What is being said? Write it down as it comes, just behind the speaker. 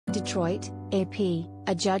Detroit, AP,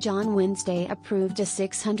 a judge on Wednesday approved a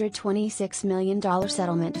 $626 million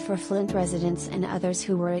settlement for Flint residents and others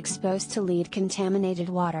who were exposed to lead-contaminated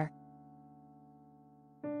water.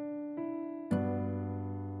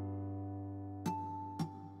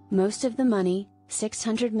 Most of the money,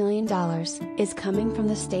 $600 million, is coming from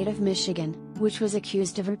the state of Michigan, which was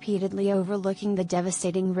accused of repeatedly overlooking the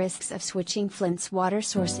devastating risks of switching Flint's water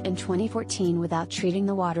source in 2014 without treating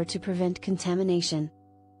the water to prevent contamination.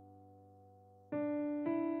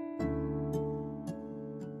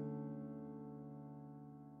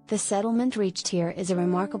 The settlement reached here is a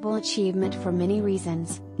remarkable achievement for many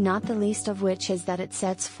reasons, not the least of which is that it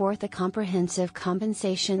sets forth a comprehensive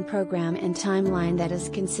compensation program and timeline that is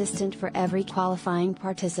consistent for every qualifying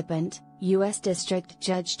participant, U.S. District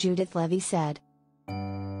Judge Judith Levy said.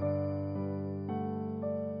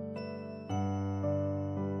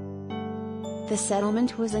 The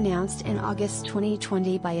settlement was announced in August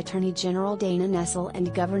 2020 by Attorney General Dana Nessel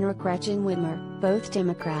and Governor Gretchen Whitmer, both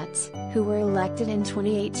Democrats, who were elected in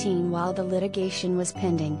 2018 while the litigation was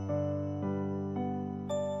pending.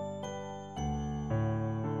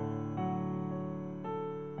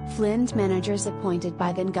 Flint managers appointed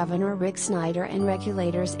by then Governor Rick Snyder and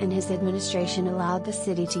regulators in his administration allowed the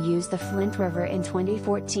city to use the Flint River in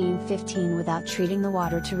 2014-15 without treating the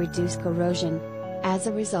water to reduce corrosion. As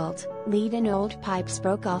a result, lead in old pipes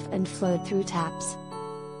broke off and flowed through taps.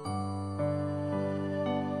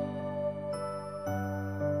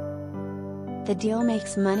 The deal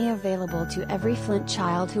makes money available to every Flint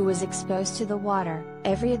child who was exposed to the water,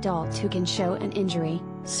 every adult who can show an injury,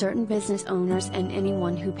 certain business owners and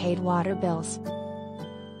anyone who paid water bills.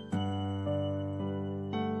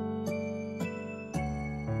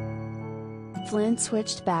 Flint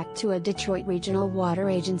switched back to a Detroit Regional Water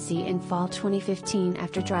Agency in fall 2015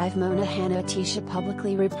 after Drive Mona Hanna-Attisha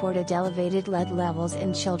publicly reported elevated lead levels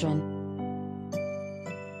in children.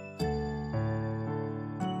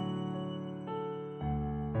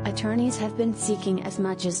 Attorneys have been seeking as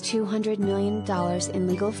much as $200 million in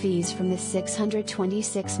legal fees from the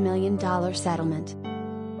 $626 million settlement.